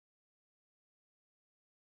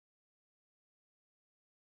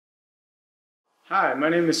Hi, my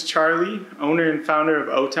name is Charlie, owner and founder of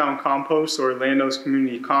O-Town Compost, Orlando's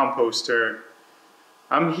community composter.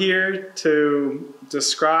 I'm here to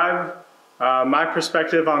describe my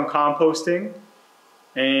perspective on composting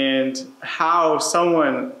and how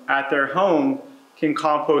someone at their home can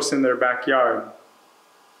compost in their backyard.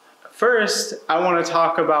 First, I want to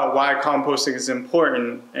talk about why composting is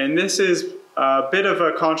important, and this is a bit of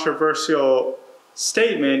a controversial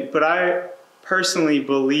statement, but I personally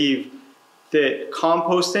believe that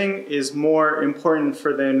composting is more important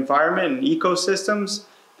for the environment and ecosystems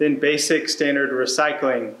than basic standard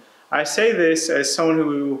recycling. I say this as someone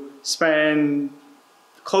who spent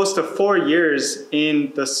close to 4 years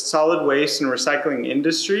in the solid waste and recycling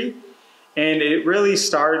industry, and it really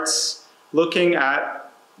starts looking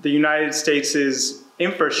at the United States'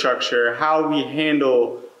 infrastructure, how we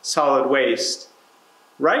handle solid waste.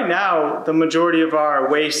 Right now, the majority of our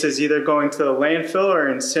waste is either going to the landfill or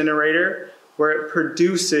incinerator, where it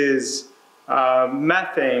produces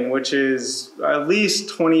methane, which is at least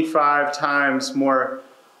 25 times more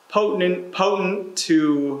potent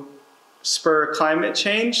to spur climate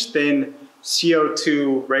change than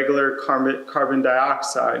CO2, regular carbon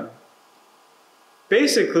dioxide.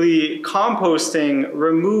 Basically, composting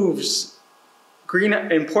removes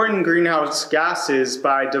important greenhouse gases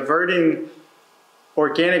by diverting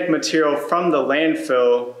organic material from the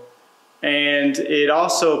landfill, and it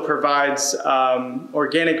also provides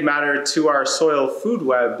organic matter to our soil food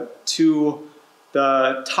web, to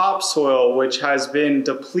the topsoil, which has been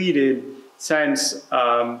depleted since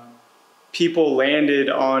people landed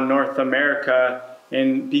on North America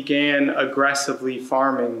and began aggressively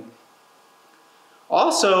farming.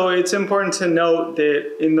 Also, it's important to note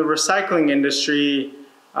that in the recycling industry,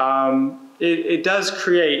 it does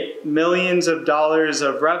create millions of dollars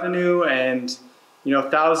of revenue and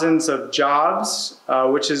thousands of jobs,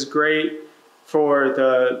 which is great for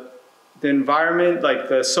the environment, like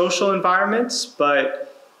the social environments,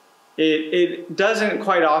 but it doesn't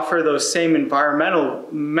quite offer those same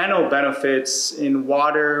environmental benefits in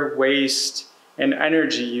water, waste, and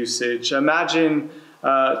energy usage. Imagine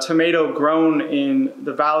a tomato grown in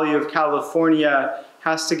the Valley of California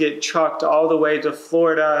has to get trucked all the way to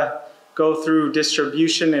Florida, go through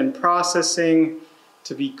distribution and processing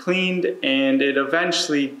to be cleaned, and it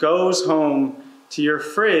eventually goes home to your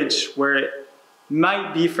fridge, where it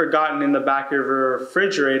might be forgotten in the back of your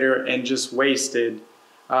refrigerator and just wasted.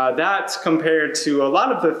 That's compared to a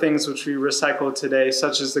lot of the things which we recycle today,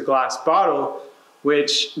 such as the glass bottle,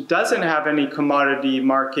 which doesn't have any commodity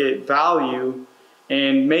market value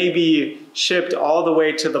and may be shipped all the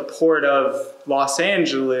way to the port of Los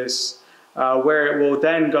Angeles, where it will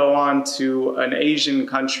then go on to an Asian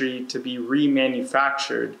country to be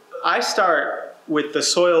remanufactured. I start with the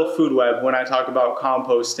soil food web when I talk about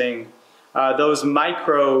composting. Those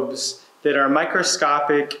microbes that are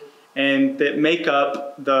microscopic and that make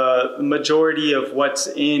up the majority of what's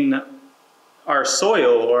in our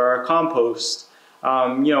soil or our compost.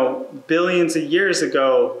 Billions of years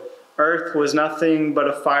ago, Earth was nothing but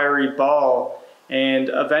a fiery ball, and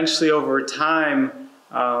eventually over time,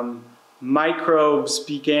 microbes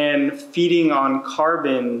began feeding on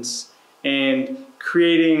carbons and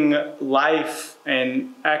creating life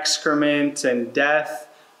and excrement and death,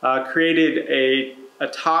 created a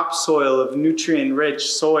topsoil of nutrient-rich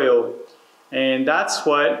soil. And that's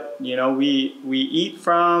what we eat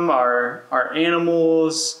from, our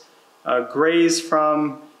animals graze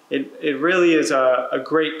from. It really is a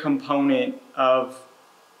great component of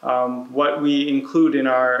what we include in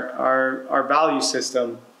our value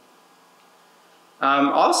system.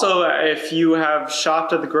 Also, if you have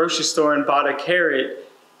shopped at the grocery store and bought a carrot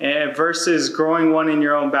versus growing one in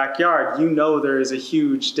your own backyard, there is a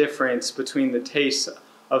huge difference between the taste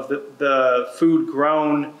of the food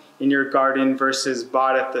grown in your garden versus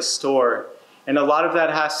bought at the store. And a lot of that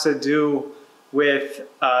has to do with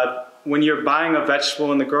when you're buying a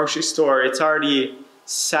vegetable in the grocery store, it's already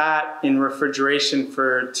sat in refrigeration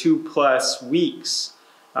for 2+ weeks.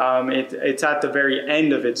 It's at the very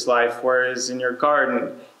end of its life, whereas in your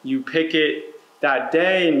garden, you pick it that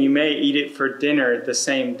day and you may eat it for dinner the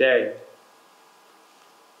same day.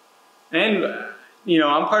 And,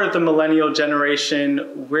 I'm part of the millennial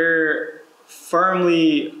generation. We're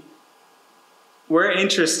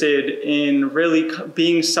interested in really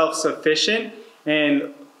being self-sufficient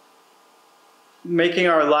and making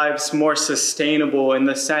our lives more sustainable, in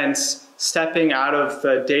the sense stepping out of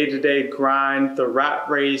the day-to-day grind, the rat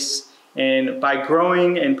race, and by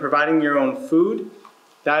growing and providing your own food,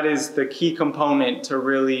 that is the key component to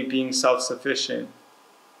really being self-sufficient.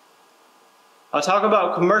 I'll talk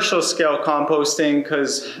about commercial scale composting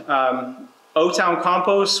because O-Town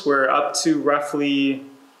Compost, we're up to roughly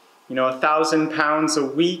 1,000 pounds a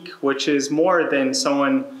week, which is more than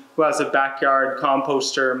someone who has a backyard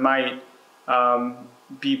composter might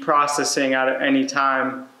be processing at any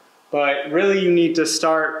time. But really you need to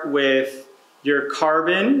start with your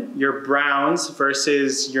carbon, your browns,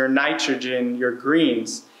 versus your nitrogen, your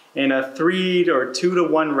greens, in a 3 or 2 to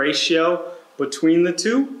 1 ratio between the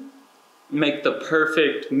two. Make the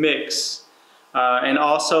perfect mix. And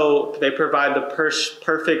also they provide the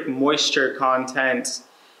perfect moisture content.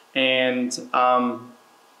 And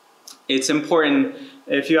it's important,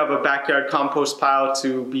 if you have a backyard compost pile,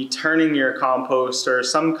 to be turning your compost or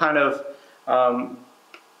some kind of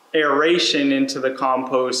aeration into the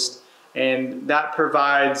compost, and that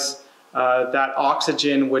provides that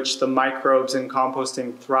oxygen which the microbes in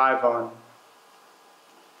composting thrive on.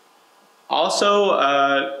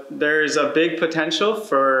 Also, there's a big potential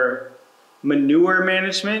for manure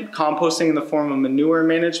management, composting in the form of manure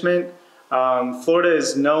management. Florida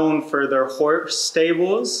is known for their horse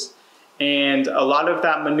stables, and a lot of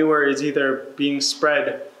that manure is either being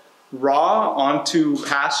spread raw onto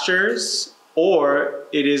pastures, or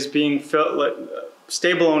it is being filled.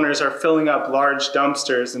 Stable owners are filling up large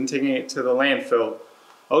dumpsters and taking it to the landfill.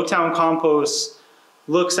 O-Town Compost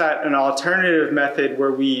looks at an alternative method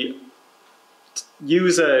where we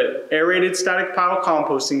use an aerated static pile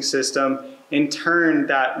composting system and turn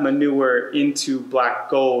that manure into black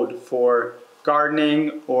gold for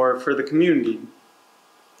gardening or for the community.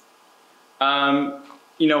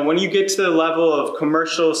 When you get to the level of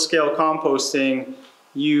commercial scale composting,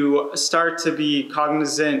 you start to be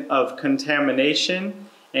cognizant of contamination,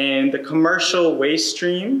 and the commercial waste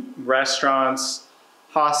stream, restaurants,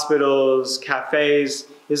 hospitals, cafes,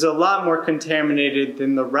 is a lot more contaminated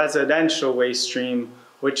than the residential waste stream,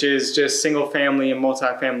 which is just single family and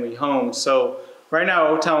multifamily homes. So right now,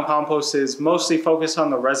 O-Town Compost is mostly focused on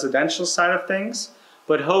the residential side of things,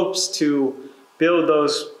 but hopes to build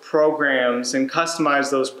those programs and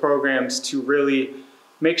customize those programs to really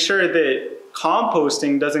make sure that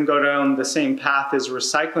composting doesn't go down the same path as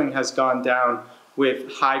recycling has gone down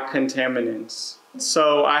with high contaminants.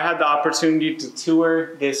 So I had the opportunity to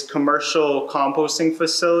tour this commercial composting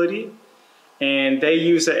facility, and they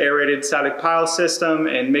use an aerated static pile system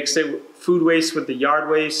and mix food waste with the yard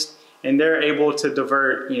waste, and they're able to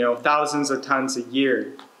divert thousands of tons a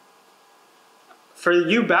year. For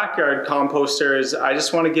you backyard composters, I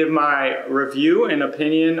just want to give my review and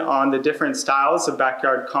opinion on the different styles of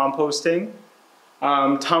backyard composting.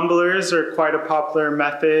 Tumblers are quite a popular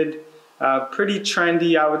method, pretty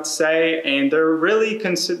trendy, I would say, and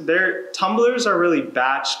tumblers are really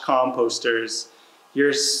batch composters.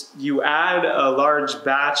 You add a large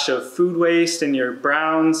batch of food waste in your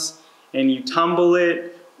browns, and you tumble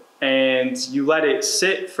it, and you let it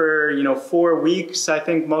sit for 4 weeks, I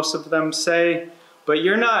think most of them say, but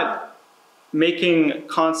you're not making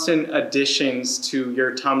constant additions to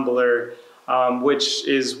your tumbler, which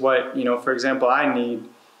is what, for example, I need.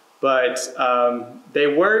 But they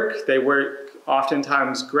work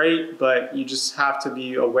oftentimes great, but you just have to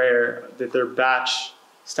be aware that they're batch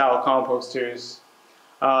style composters.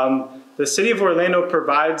 The city of Orlando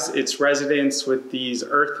provides its residents with these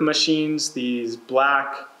earth machines, these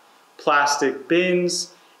black plastic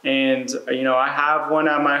bins, and I have one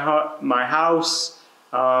at my house,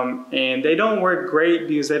 and they don't work great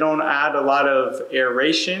because they don't add a lot of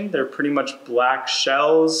aeration. They're pretty much black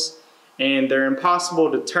shells, and they're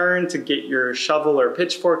impossible to turn to get your shovel or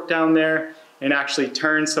pitchfork down there and actually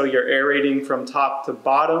turn so you're aerating from top to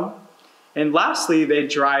bottom. And lastly, they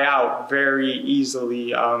dry out very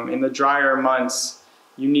easily. In the drier months,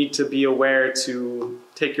 you need to be aware to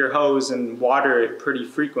take your hose and water it pretty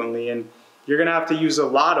frequently. And you're gonna have to use a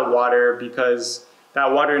lot of water because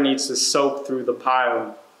that water needs to soak through the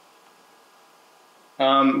pile.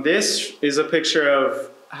 This is a picture of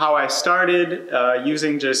how I started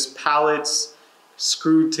using just pallets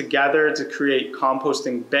screwed together to create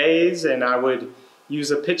composting bays, and I would use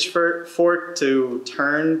a pitchfork to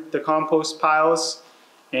turn the compost piles.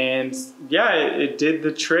 And yeah, it did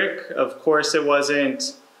the trick. Of course, it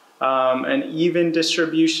wasn't an even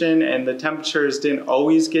distribution, and the temperatures didn't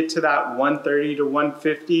always get to that 130 to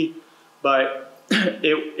 150, but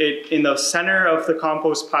in the center of the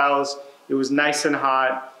compost piles, it was nice and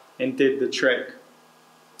hot and did the trick.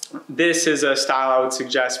 This is a style I would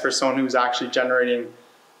suggest for someone who's actually generating,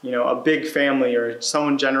 a big family or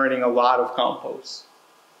someone generating a lot of compost.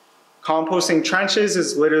 Composting trenches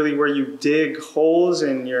is literally where you dig holes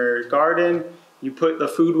in your garden, you put the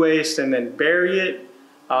food waste and then bury it.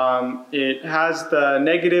 It has the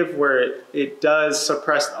negative where it does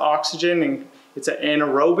suppress the oxygen and It's an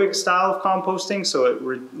anaerobic style of composting, so it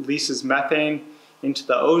releases methane into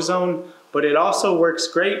the ozone, but it also works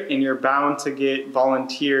great and you're bound to get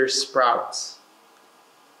volunteer sprouts.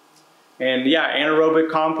 And yeah,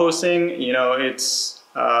 anaerobic composting, you know, it's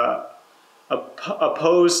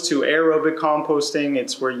opposed to aerobic composting.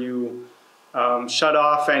 It's where you shut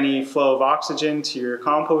off any flow of oxygen to your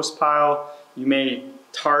compost pile. You may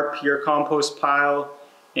tarp your compost pile,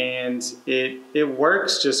 and it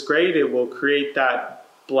works just great. It will create that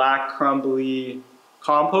black crumbly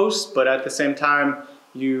compost, but at the same time,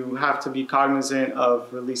 you have to be cognizant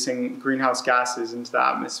of releasing greenhouse gases into the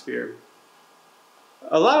atmosphere.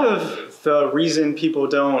 A lot of the reason people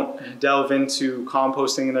don't delve into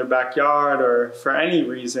composting in their backyard, or for any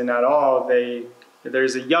reason at all,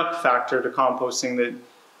 there's a yuck factor to composting that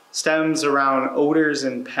stems around odors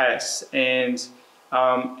and pests. And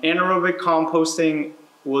anaerobic composting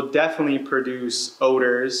will definitely produce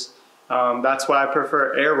odors. That's why I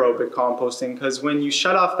prefer aerobic composting, because when you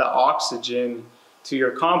shut off the oxygen to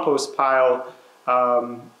your compost pile,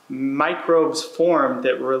 microbes form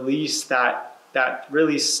that release that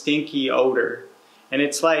really stinky odor. And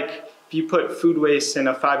it's like if you put food waste in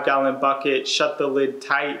a 5-gallon bucket, shut the lid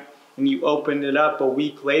tight, and you open it up a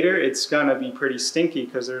week later, it's gonna be pretty stinky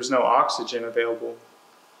because there's no oxygen available.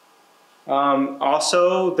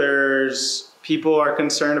 Also, people are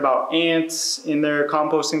concerned about ants in their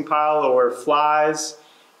composting pile or flies,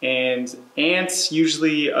 and ants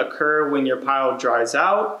usually occur when your pile dries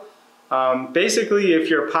out. Basically, if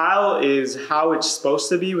your pile is how it's supposed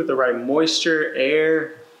to be with the right moisture,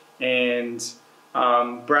 air, and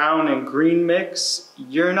brown and green mix,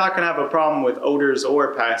 you're not going to have a problem with odors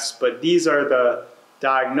or pests. But these are the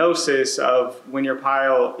diagnosis of when your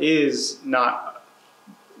pile is not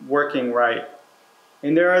working right.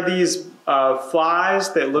 And there are these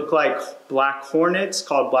flies that look like black hornets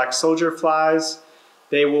called black soldier flies.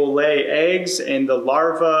 They will lay eggs, and the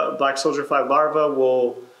larva, black soldier fly larvae,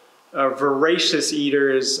 will voracious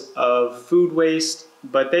eaters of food waste,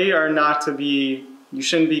 but they are not to be, you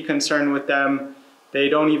shouldn't be concerned with them. They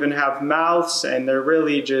don't even have mouths, and they're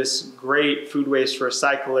really just great food waste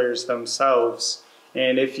recyclers themselves.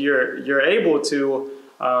 And if you're able to,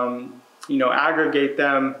 you know, aggregate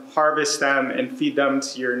them, harvest them, and feed them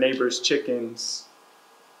to your neighbor's chickens.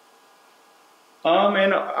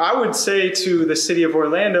 And I would say to the city of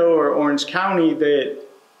Orlando or Orange County that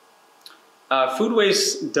food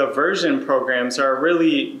waste diversion programs are a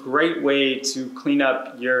really great way to clean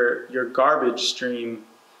up your garbage stream.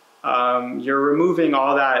 You're removing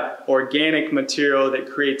all that organic material that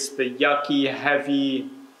creates the yucky, heavy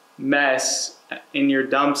mess in your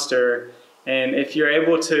dumpster. And if you're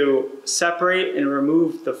able to separate and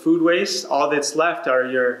remove the food waste, all that's left are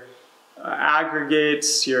your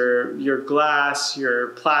aggregates, your glass, your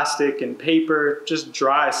plastic and paper, just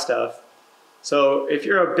dry stuff. So if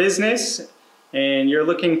you're a business and you're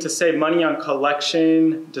looking to save money on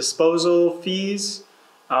collection, disposal fees,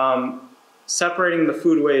 separating the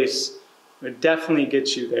food waste would definitely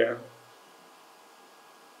get you there.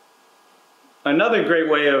 Another great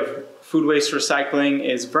way of food waste recycling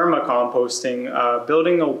is Perma Composting,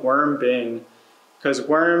 building a worm bin, because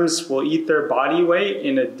worms will eat their body weight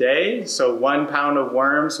in a day. So 1 pound of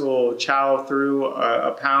worms will chow through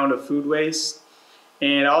a pound of food waste.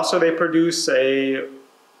 And also they produce a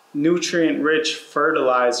nutrient-rich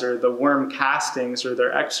fertilizer, the worm castings or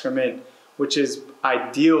their excrement, which is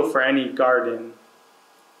ideal for any garden.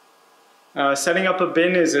 Setting up a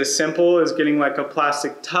bin is as simple as getting like a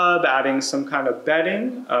plastic tub, adding some kind of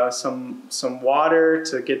bedding, some water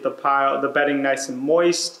to get the bedding nice and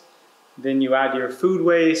moist. Then you add your food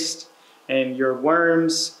waste and your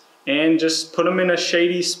worms and just put them in a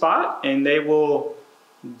shady spot and they will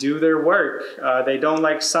do their work. They don't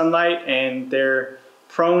like sunlight and they're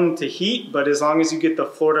prone to heat, but as long as you get the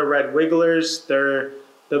Florida red wigglers, they're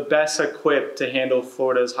the best equipped to handle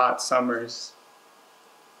Florida's hot summers.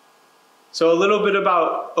 So a little bit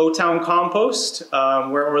about O-Town Compost.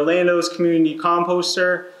 We're Orlando's community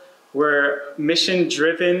composter. We're mission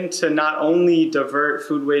driven to not only divert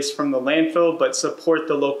food waste from the landfill, but support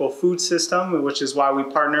the local food system, which is why we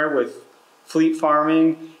partner with Fleet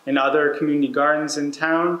Farming and other community gardens in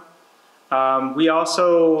town. We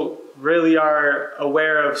also really are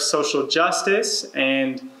aware of social justice,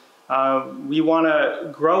 and we want to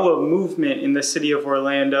grow a movement in the city of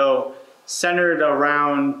Orlando centered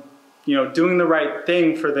around, you know, doing the right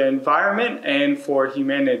thing for the environment and for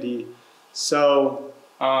humanity. So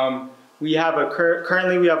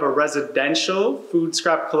currently we have a residential food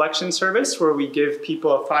scrap collection service where we give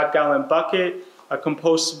people a 5-gallon bucket, a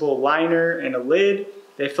compostable liner, and a lid.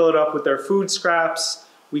 They fill it up with their food scraps.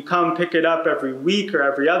 We come pick it up every week or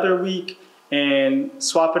every other week and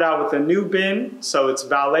swap it out with a new bin, so it's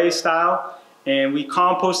valet style, and we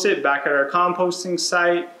compost it back at our composting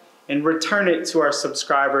site and return it to our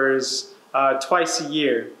subscribers twice a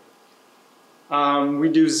year. We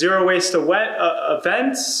do zero waste to wet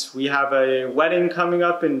events. We have a wedding coming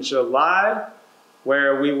up in July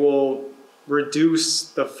where we will reduce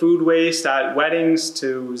the food waste at weddings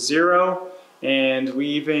to zero, and we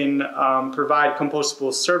even provide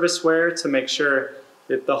compostable serviceware to make sure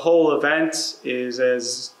that the whole event is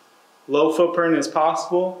as low footprint as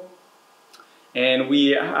possible. And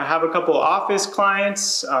we have a couple office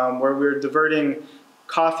clients where we're diverting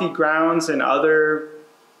coffee grounds and other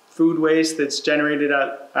food waste that's generated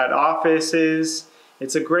at offices.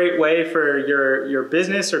 It's a great way for your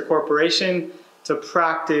business or corporation to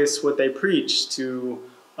practice what they preach, to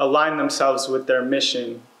align themselves with their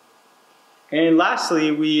mission. And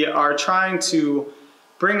lastly, we are trying to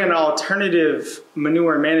bring an alternative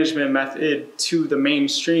manure management method to the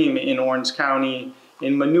mainstream in Orange County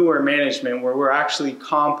in manure management, where we're actually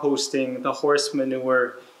composting the horse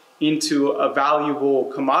manure into a valuable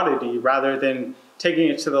commodity rather than taking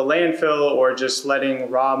it to the landfill or just letting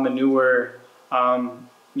raw manure,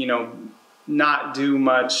 not do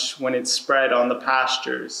much when it's spread on the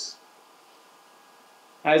pastures.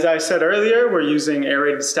 As I said earlier, we're using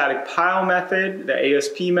aerated static pile method, the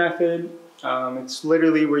ASP method. It's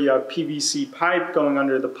literally where you have PVC pipe going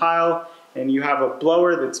under the pile and you have a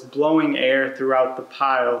blower that's blowing air throughout the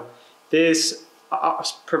pile. This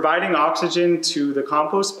providing oxygen to the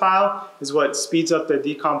compost pile is what speeds up the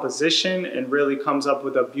decomposition and really comes up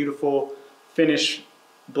with a beautiful finished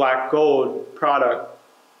black gold product.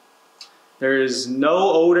 There is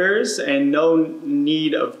no odors and no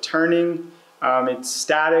need of turning. It's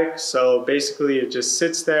static, so basically it just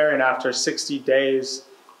sits there, and after 60 days,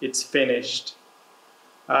 it's finished.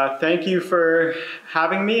 Thank you for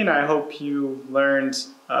having me, and I hope you learned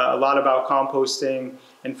a lot about composting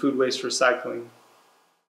and food waste recycling.